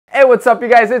what's up you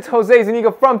guys? It's Jose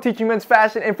Zuniga from Teaching Men's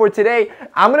Fashion, and for today,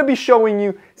 I'm going to be showing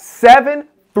you 7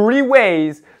 free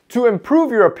ways to improve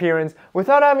your appearance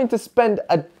without having to spend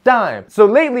a dime. So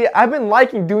lately, I've been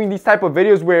liking doing these type of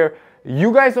videos where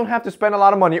you guys don't have to spend a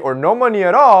lot of money or no money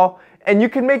at all, and you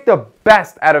can make the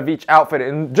best out of each outfit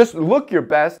and just look your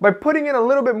best by putting in a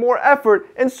little bit more effort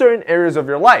in certain areas of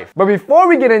your life. But before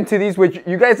we get into these, which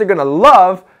you guys are going to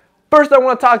love, first, I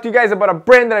want to talk to you guys about a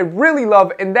brand that I really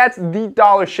love, and that's the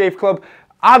Dollar Shave Club.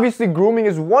 Obviously, grooming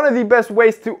is one of the best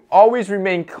ways to always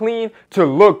remain clean, to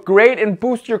look great, and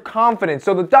boost your confidence.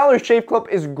 So the Dollar Shave Club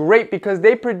is great because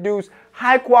they produce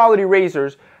high-quality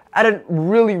razors at a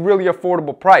really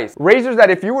affordable price. Razors that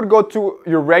if you would go to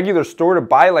your regular store to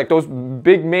buy, like those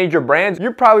big major brands,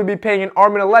 you'd probably be paying an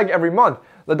arm and a leg every month.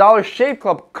 The Dollar Shave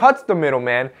Club cuts the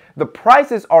middleman, the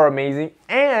prices are amazing,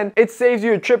 and it saves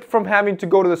you a trip from having to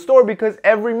go to the store because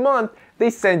every month they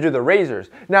send you the razors.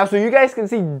 Now, so you guys can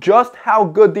see just how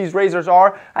good these razors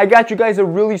are, I got you guys a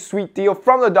really sweet deal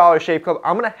from the Dollar Shave Club.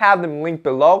 I'm gonna have them linked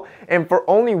below, and for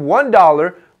only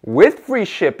 $1 with free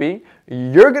shipping,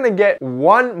 you're gonna get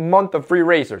 1 month of free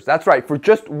razors. That's right, for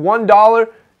just $1,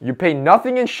 you pay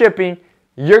nothing in shipping,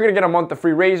 you're gonna get a month of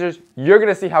free razors, you're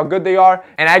gonna see how good they are,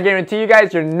 and I guarantee you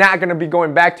guys, you're not gonna be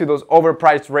going back to those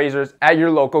overpriced razors at your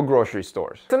local grocery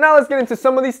stores. So now let's get into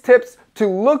some of these tips to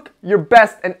look your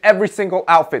best in every single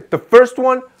outfit. The first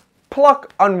one,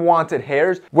 pluck unwanted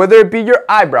hairs, whether it be your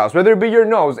eyebrows, whether it be your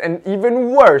nose, and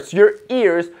even worse, your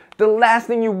ears. The last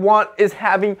thing you want is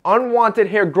having unwanted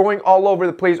hair growing all over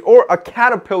the place or a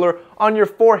caterpillar on your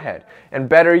forehead. And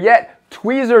better yet,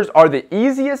 tweezers are the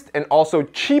easiest and also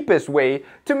cheapest way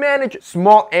to manage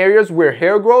small areas where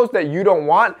hair grows that you don't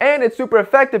want, and it's super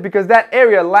effective because that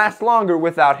area lasts longer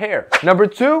without hair. Number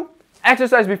 2,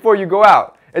 exercise before you go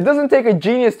out. It doesn't take a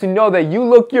genius to know that you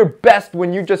look your best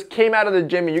when you just came out of the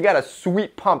gym and you got a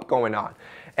sweet pump going on.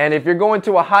 And if you're going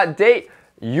to a hot date,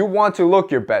 you want to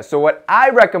look your best. So what I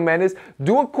recommend is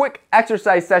do a quick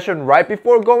exercise session right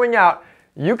before going out.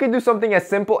 You can do something as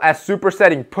simple as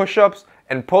supersetting push-ups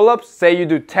and pull-ups. Say you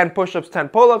do 10 push-ups, 10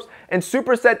 pull-ups, and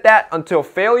superset that until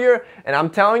failure. And I'm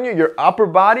telling you, your upper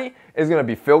body is gonna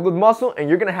be filled with muscle and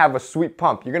you're gonna have a sweet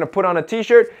pump. You're gonna put on a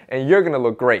t-shirt and you're gonna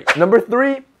look great. Number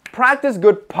 3, practice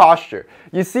good posture.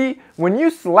 You see, when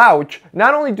you slouch,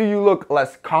 not only do you look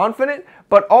less confident,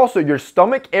 but also your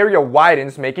stomach area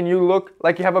widens, making you look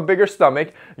like you have a bigger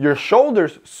stomach, your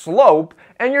shoulders slope,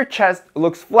 and your chest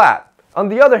looks flat. On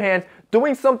the other hand,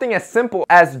 doing something as simple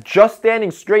as just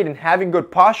standing straight and having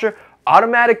good posture,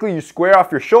 automatically you square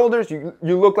off your shoulders, you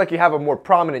look like you have a more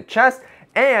prominent chest,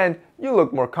 and you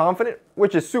look more confident,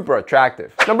 which is super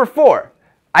attractive. Number 4,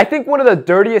 I think one of the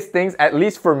dirtiest things, at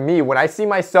least for me, when I see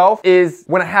myself is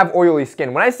when I have oily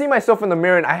skin. When I see myself in the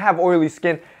mirror and I have oily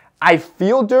skin, I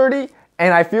feel dirty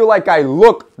and I feel like I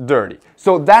look dirty.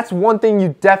 So that's one thing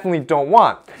you definitely don't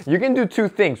want. You can do 2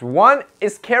 things. One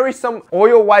is carry some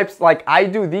oil wipes like I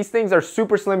do. These things are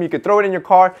super slim. You can throw it in your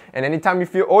car, and anytime you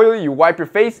feel oily, you wipe your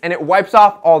face and it wipes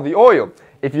off all the oil.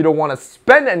 If you don't want to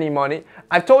spend any money,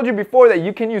 I've told you before that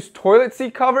you can use toilet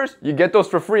seat covers. You get those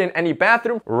for free in any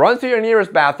bathroom. Run to your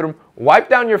nearest bathroom, wipe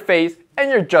down your face, and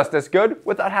you're just as good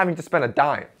without having to spend a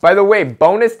dime. By the way,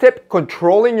 bonus tip,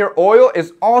 controlling your oil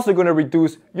is also going to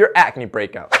reduce your acne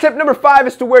breakouts. Tip number 5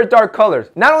 is to wear dark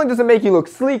colors. Not only does it make you look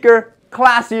sleeker,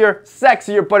 classier,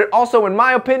 sexier, but it also, in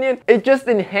my opinion, it just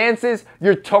enhances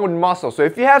your toned muscle. So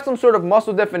if you have some sort of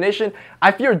muscle definition,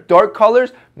 I feel dark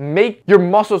colors make your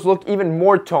muscles look even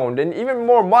more toned and even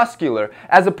more muscular,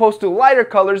 as opposed to lighter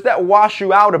colors that wash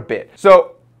you out a bit.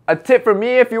 So a tip for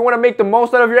me, if you want to make the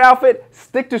most out of your outfit,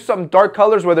 stick to some dark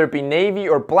colors, whether it be navy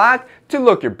or black, to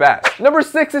look your best. Number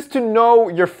 6 is to know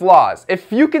your flaws. If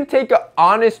you can take an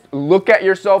honest look at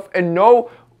yourself and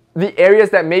know the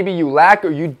areas that maybe you lack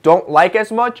or you don't like as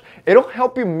much, it'll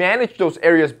help you manage those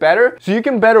areas better so you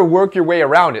can better work your way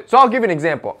around it. So I'll give you an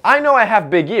example. I know I have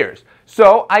big ears,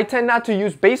 so I tend not to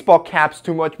use baseball caps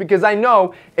too much because I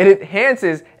know it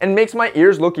enhances and makes my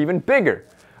ears look even bigger.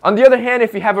 On the other hand,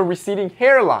 if you have a receding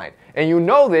hairline and you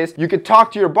know this, you can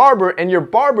talk to your barber and your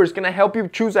barber is going to help you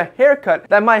choose a haircut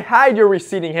that might hide your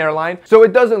receding hairline so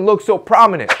it doesn't look so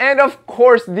prominent. And of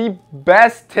course, the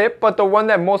best tip, but the one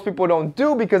that most people don't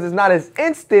do because it's not as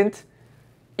instant,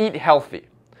 eat healthy.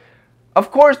 Of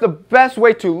course, the best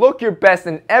way to look your best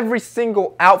in every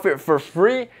single outfit for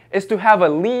free is to have a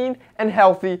lean and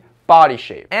healthy body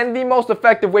shape. And the most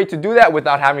effective way to do that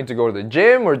without having to go to the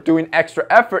gym or doing extra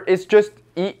effort is just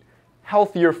eat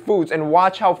healthier foods and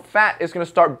watch how fat is going to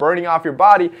start burning off your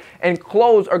body and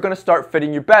clothes are going to start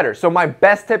fitting you better. So my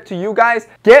best tip to you guys,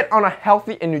 get on a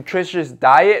healthy and nutritious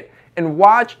diet and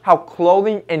watch how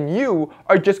clothing and you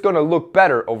are just gonna look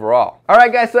better overall.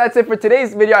 Alright guys, so that's it for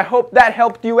today's video. I hope that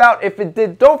helped you out. If it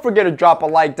did, don't forget to drop a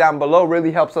like down below.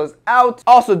 Really helps us out.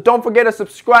 Also, don't forget to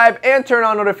subscribe and turn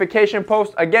on notification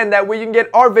posts. Again, that way you can get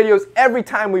our videos every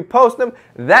time we post them.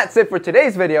 That's it for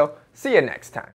today's video. See you next time.